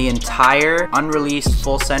win the entire unreleased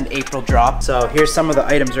Full Send April drop. So here's some of the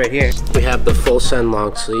items right here. We have the Full Send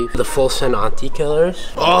long sleeve, the Full Send Auntie Killers.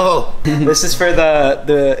 Oh! This is for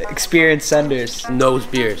the experienced senders. Nose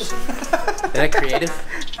beers. Isn't that creative?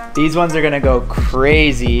 These ones are gonna go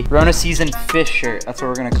crazy. Rona season fish shirt, that's what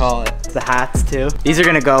we're gonna call it. The hats too. These are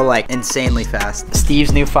gonna go like insanely fast.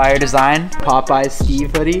 Steve's new fire design, Popeye's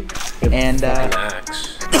Steve hoodie, and an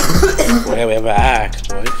axe. Yeah, we have an axe,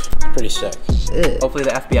 boys. It's pretty sick. Hopefully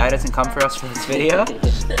the FBI doesn't come for us for this video.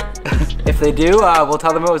 If they do, we'll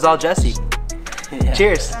tell them it was all Jesse. Yeah.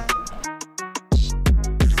 Cheers.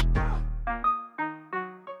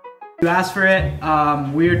 You asked for it.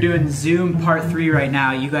 We're doing Zoom part 3 right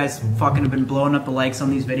now. You guys fucking have been blowing up the likes on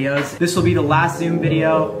these videos. This will be the last Zoom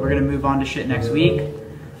video. We're gonna move on to shit next week.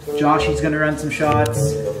 Josh, he's gonna run some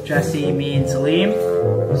shots. Jesse, me, and Salim.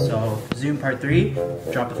 So Zoom part 3.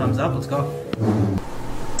 Drop a thumbs up. Let's go.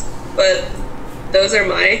 But those are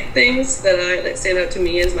my things that stand out to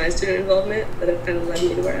me as my student involvement that have kind of led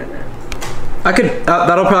me to where I'm at. I could,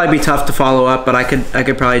 that'll probably be tough to follow up, but I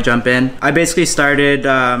could probably jump in. I basically started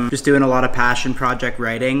just doing a lot of passion project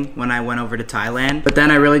writing when I went over to Thailand. But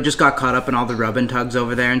then I really just got caught up in all the rub and tugs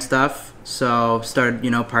over there and stuff. So started,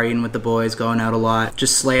 you know, partying with the boys, going out a lot,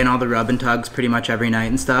 just slaying all the rub and tugs pretty much every night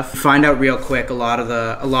and stuff. Find out real quick, a lot of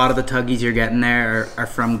the tuggies you're getting there are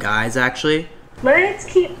from guys actually. Let's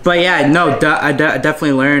keep. But yeah, no, I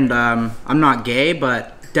definitely learned. I'm not gay,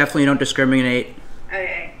 but definitely don't discriminate.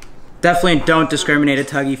 Okay. Definitely don't discriminate a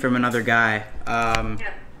tuggy from another guy.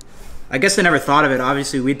 I guess I never thought of it.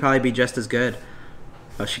 Obviously, we'd probably be just as good.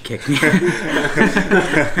 Oh, she kicked me.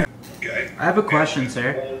 I have a question,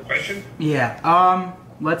 sir. Question? Yeah.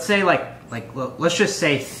 Let's say let's just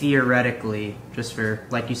say theoretically, just for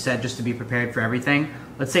like you said, just to be prepared for everything.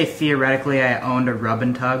 Let's say theoretically, I owned a rub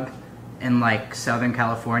and tug in like Southern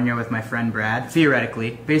California with my friend Brad.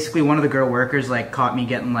 Theoretically, basically, one of the girl workers like caught me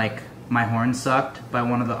getting like my horn sucked by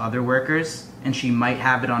one of the other workers, and she might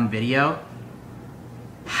have it on video.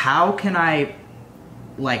 How can I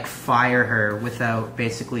like fire her without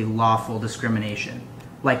basically lawful discrimination?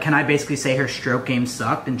 Like, can I basically say her stroke game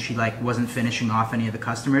sucked and she like wasn't finishing off any of the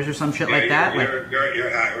customers or some shit like that? We're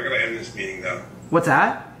gonna end this meeting now. What's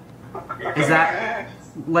that? Is that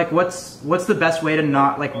like what's the best way to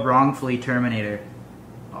not like wrongfully terminate her?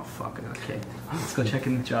 Oh fuck it, okay. Let's go check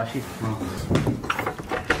in with Joshy.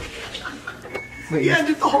 Wait, you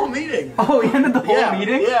ended the whole meeting. Oh, you ended the whole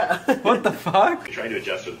meeting? Yeah. What the fuck? You're trying to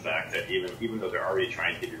adjust for the fact that even though they're already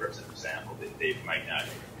trying to give you a representative sample, they might not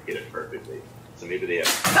get it perfectly. So maybe they have.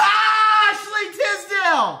 Ashley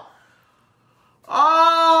Tisdale!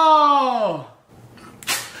 Oh!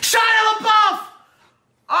 Shia LaBeouf!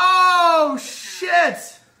 Oh,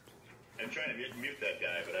 shit! I'm trying to mute that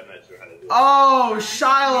guy, but I'm not sure how to do it. Oh,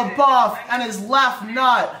 Shia LaBeouf and his left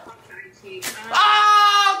nut.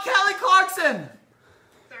 Oh, Kelly Clarkson!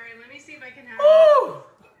 Sorry, let me see if I can have Ooh.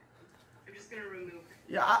 I'm just gonna remove.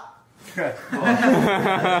 Yeah. Let's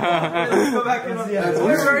go back in on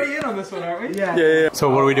we're already in on this one, aren't we? Yeah. So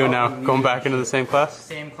what are we doing now? Going back into the same class?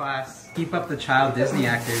 Same class. Keep up the child Disney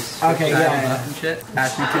actors. Okay, yeah. And shit.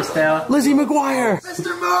 Ashley Tisdale. Lizzie McGuire.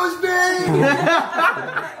 Mr.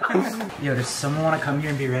 Mosby. Yo, does someone want to come here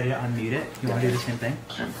and be ready to unmute it? You want to do the same thing?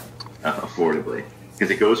 Affordably.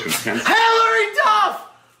 Because it goes from 10. Hillary Duff!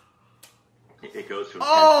 It goes from.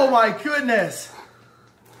 Oh my goodness!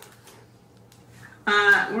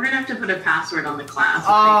 We're gonna have to put a password on the class.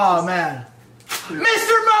 Oh man.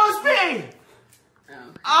 Mr. Mosby!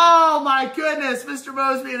 Oh my goodness, Mr.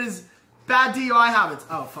 Mosby and his bad DUI habits.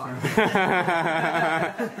 Oh fuck.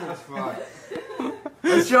 That's fine.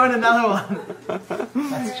 Let's join another one.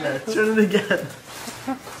 Let's join it again.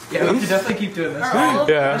 Yeah, we should definitely keep doing this.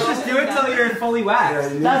 Yeah. Let's just do it until you're fully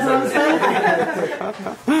waxed. That's what I'm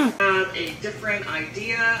saying. A different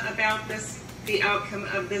idea about this, the outcome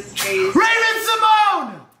of this case. Raven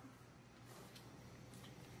Simone!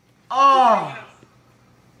 Oh.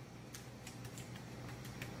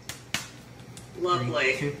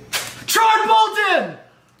 Lovely. Troy Bolton!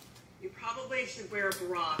 You probably should wear a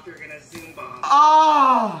bra if you're gonna Zoom bomb.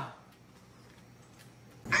 Oh.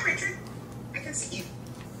 Hi, Richard. I can see you.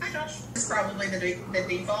 Hi, Josh. This is probably the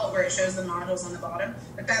default where it shows the modules on the bottom,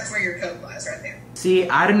 but that's where your code lies right there. See,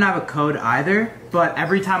 I didn't have a code either, but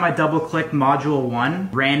every time I double-clicked Module 1,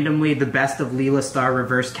 randomly the Best of Leela Star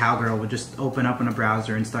Reverse Cowgirl would just open up in a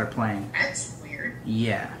browser and start playing. That's weird.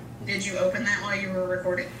 Yeah. Did you open that while you were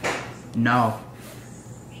recording? No.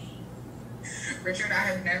 Richard, I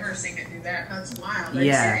have never seen it do that. That's wild.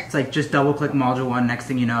 Yeah, it's like just double-click Module 1, next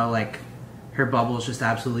thing you know, like, her bubble is just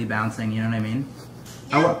absolutely bouncing, you know what I mean?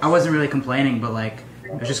 Yeah. I wasn't really complaining, but like,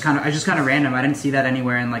 it was just kind of random. I didn't see that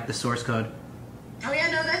anywhere in like the source code. Oh yeah,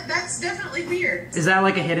 no, that's definitely weird. Is that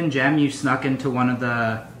like a hidden gem you snuck into one of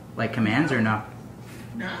the like commands or no?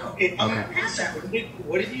 No. Okay.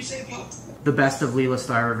 What did you say, Pop? The Best of Leela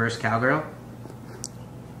Star Reverse Cowgirl.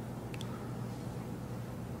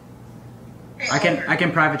 I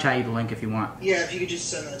can private chat you the link if you want. Yeah, if you could just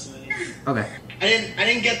send that to me. Okay. I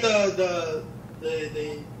didn't get the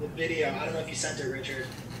video. I don't know if you sent it, Richard.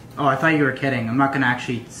 Oh, I thought you were kidding. I'm not gonna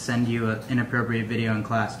actually send you an inappropriate video in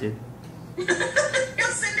class, dude. He'll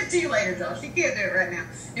send it to you later, Josh. You can't do it right now.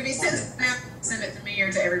 If he sends it now, send it to me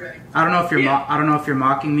or to everybody. I don't know if you're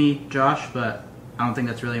mocking me, Josh, but I don't think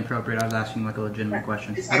that's really appropriate. I was asking like a legitimate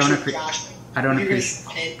question. It's I don't actually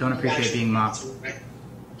appreciate being mocked.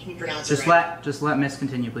 Can you pronounce Just it right? let Miss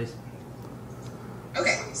continue, please.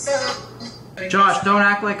 Okay, so Josh, don't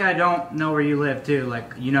act like I don't know where you live too.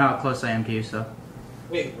 Like, you know how close I am to you, so.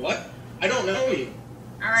 Wait, what? I don't know you.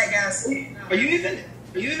 Alright, guys. Are you even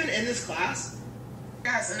in this class?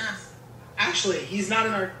 Guys, enough. Ashley, he's not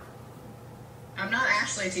in our... I'm not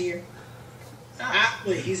Ashley to you. Stop.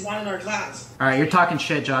 Ashley, he's not in our class. Alright, you're talking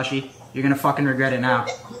shit, Joshy. You're gonna fucking regret it now.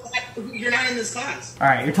 You're not in this class.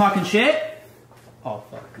 Alright, you're talking shit? Oh,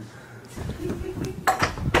 fuck.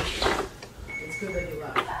 It's good that you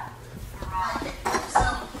left.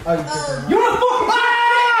 You wanna fucking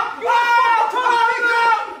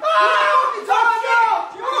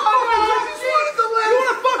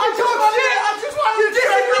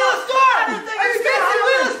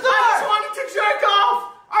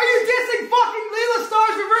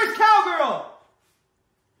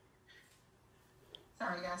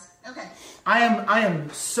I am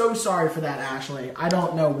so sorry for that, Ashley. I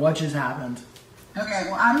don't know what just happened. Okay,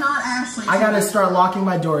 well, I'm not Ashley. I gotta start locking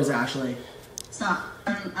my doors, Ashley. Stop.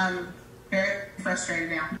 I'm very frustrated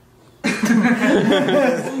now.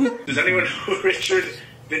 Does anyone know who Richard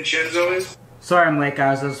Vincenzo is? Sorry I'm late,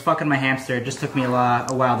 guys. I was fucking my hamster. It just took me a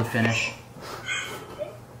while to finish.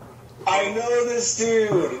 I know this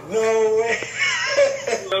dude. No way.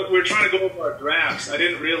 We're trying to go over our drafts. I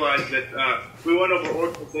didn't realize that we went over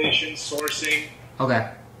organization, sourcing, Okay.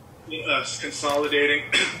 Consolidating,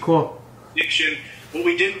 Cool. diction. What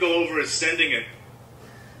we didn't go over is sending it.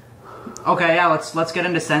 Okay, yeah, let's get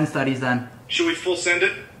into send studies then. Should we full send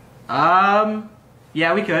it?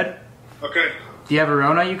 Yeah, we could. Okay. Do you have a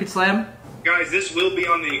Rona you could slam? Guys, this will be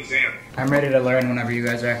on the exam. I'm ready to learn whenever you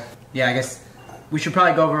guys are. Yeah, I guess we should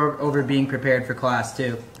probably go over being prepared for class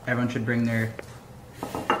too. Everyone should bring their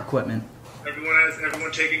equipment.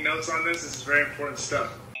 Everyone taking notes on this? This is very important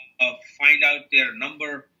stuff. Find out their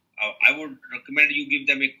number. I would recommend you give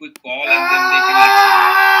them a quick call and then they can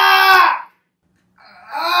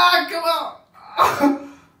Come on!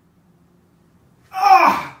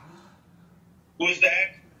 Who's that?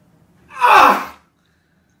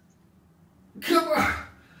 Come on!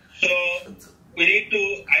 So we need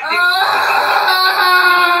to,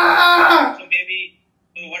 so maybe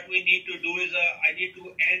what we need to do is I need to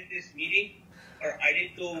end this meeting, or I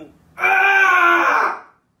need to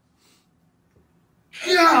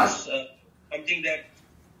something that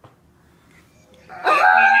let me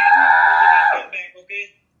come back, okay?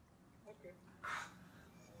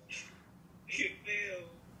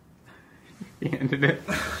 He ended it.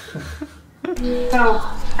 So,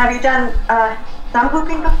 have you done thumb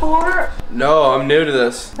hooping before? No, I'm new to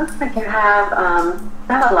this. Looks like you have a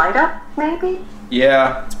light up, maybe?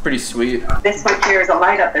 Yeah, it's pretty sweet. This one here is a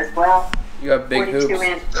light up as well. You got big 42 hoops.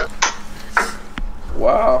 inch.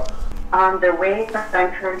 Wow. They're waves. I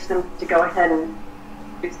encourage them to go ahead and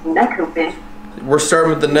do some neck hooping. We're starting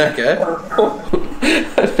with the neck, eh? I don't want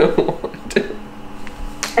to.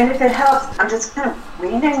 And if it helps, I'm just kind of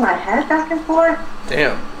leaning my head back and forth.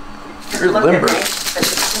 Damn. Just You're look limber. at me, but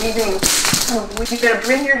just leaning. You gotta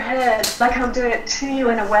bring your head like I'm doing it to you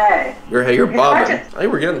in a way. You're bobbing. I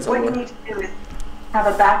think we're getting What somewhere. you need to do is have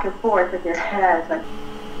a back and forth with your head,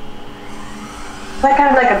 like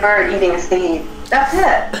kind of like a bird eating a seed. That's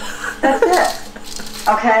it. That's it.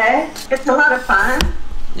 Okay? It's a lot of fun.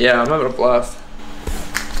 Yeah, I'm having a blast.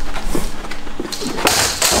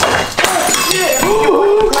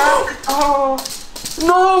 Oh.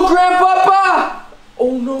 No, Grandpapa!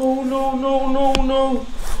 Oh no, no, no, no, no.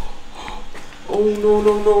 Oh no,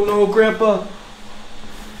 no, no, no, Grandpa.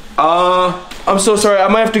 I'm so sorry. I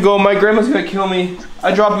might have to go. My grandma's gonna kill me.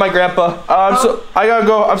 I dropped my grandpa. I gotta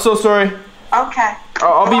go. I'm so sorry. Okay.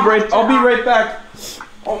 I'll be right back.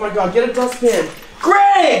 Oh my God, get a dustpan.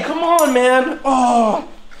 Greg, come on, man. Oh.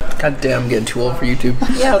 God damn, I'm getting too old for YouTube.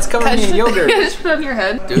 Yeah, it's covered in yogurt. Just put it on your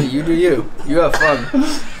head. Dude, you do you. You have fun.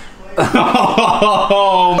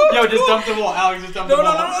 Yo, just dump the ball. Alex, just dump the ball.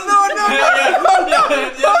 No.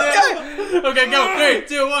 Okay, go. 3,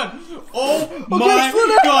 2, 1. Oh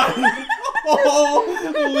my God.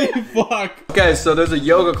 Holy fuck. Okay, so there's a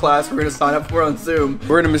yoga class we're gonna sign up for on Zoom.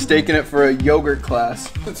 We're gonna mistaken it for a yogurt class.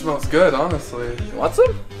 It smells good, honestly. You want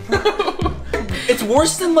some? It's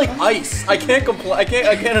worse than like ice. I can't complain. I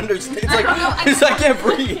can't understand. It's like I can't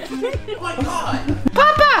breathe. Oh my God.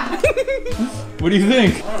 Papa! What do you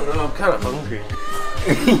think? I don't know, I'm kind of hungry.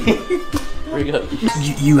 Very good.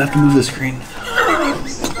 You have to move the screen.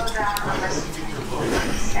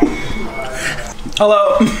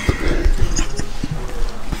 Hello.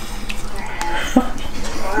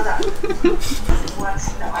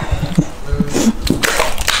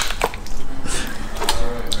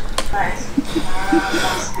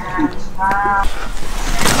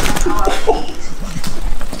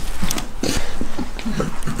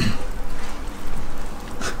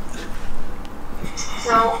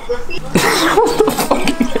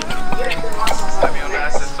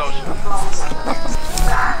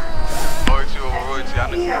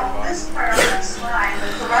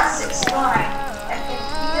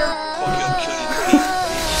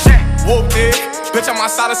 Whoop it, bitch, I'm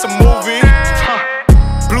outside of some movie.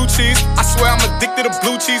 Blue cheese, I swear I'm addicted to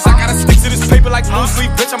blue cheese. I gotta stick to this paper like blue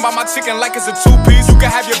sleep. Bitch, I'm by my chicken like it's a 2-piece. You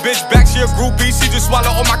can have your bitch back, she a groupie. She just swallow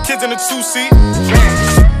all my kids in a 2-seat.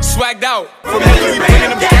 Swagged out, familiar, we bringing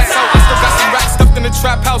them cats out. I still got some racks stuffed in the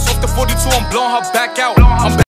trap house. Off the 42, I'm blowing her back out.